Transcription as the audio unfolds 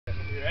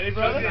You ready,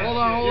 brother? Hold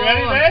on. You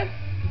ready, man?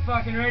 You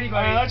fucking ready,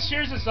 buddy? Alright, let's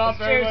cheers this off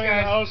for everybody in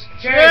the house.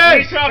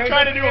 Cheers! Cheers!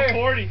 Trying to do a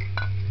 40.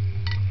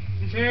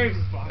 Cheers!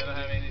 I don't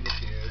have anything to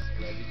cheers.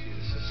 Glad you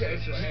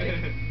cheers.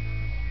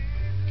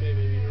 Okay,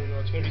 baby, here we go.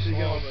 It's gonna be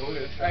slow, but we're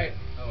gonna try it.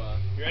 Oh, wow.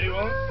 You ready,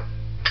 Will?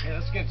 Yeah,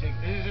 that's gonna take.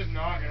 This is just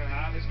not gonna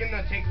happen. It's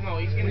gonna take. No,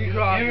 he's gonna do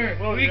Crop. it.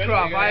 Will, you ready?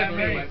 I I'm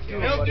agree. ready.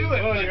 He'll do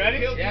it. Will, you ready?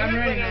 He'll do Yeah, I'm it,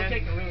 ready, but man. it'll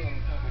take a really long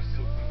time.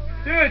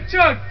 Dude,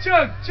 chug!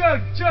 Chug,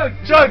 chug, chug,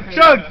 chug,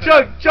 chug, chug,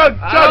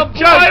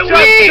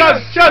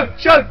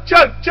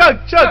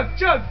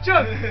 chug,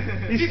 chug.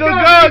 He's still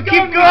going.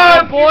 Keep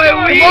going, boy.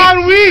 Come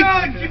on,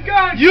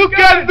 Weeks. You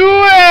can do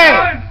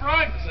it.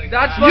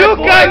 That's my You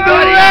boy, can do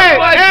buddy. it. That's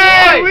my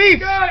Hey, boy.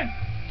 Weeks.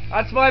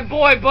 That's my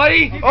boy,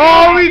 buddy.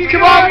 Oh, Weeks,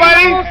 come on,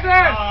 buddy.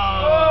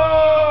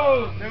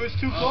 Oh, it was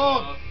too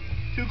cold.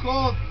 Too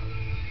cold.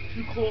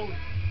 Too cold.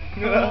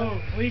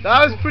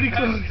 That was pretty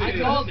close. I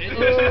called it. It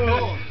was too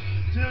cold.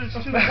 Dude, it's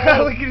too Look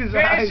cold. at his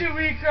eyes. Finish it,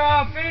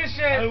 Weecroft. Finish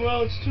I it.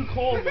 will, it's too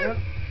cold, man.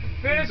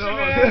 Finish it,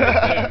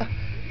 man.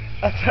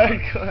 That's very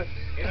good.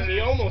 He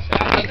almost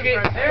had it. Okay,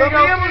 He'll there you be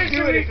go. able to Finish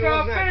do it, it if it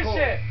Weecroft. wasn't that Finish cold.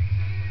 it.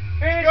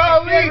 Finish Go,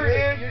 it. Weeks. Give her,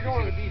 dude. You're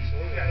going to the beach.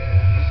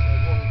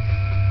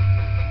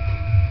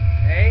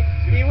 Hey,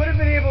 he would have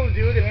been able to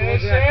do it if it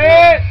Finish wasn't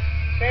that it.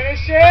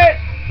 Finish it.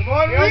 cold. Come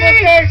on, You're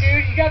almost Weeks. there,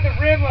 dude. You got the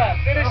rim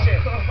left. Finish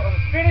it.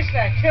 Finish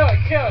that. Kill it.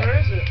 Kill it.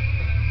 Where is it?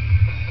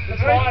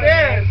 It's right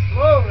there. It's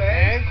slow,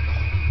 man.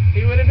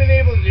 He would have been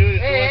able to do it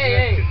if Hey, it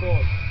wasn't hey, too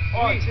cold.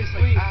 Oh, it tastes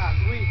like ass.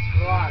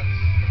 Relax.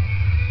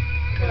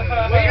 Wait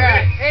a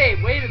minute. Hey,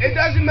 wait a minute. It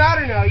doesn't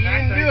matter now. You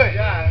didn't do it.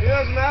 Yeah. It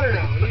doesn't matter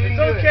now. You didn't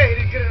It's do okay,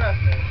 it did good enough,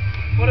 man.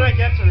 What did I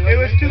get to? It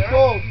was too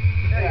cold.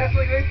 Yeah, That's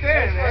like right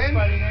there, Nice work, man.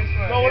 buddy, nice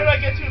work. No, what did I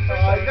get to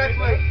first? That's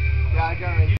like. Yeah, I got it.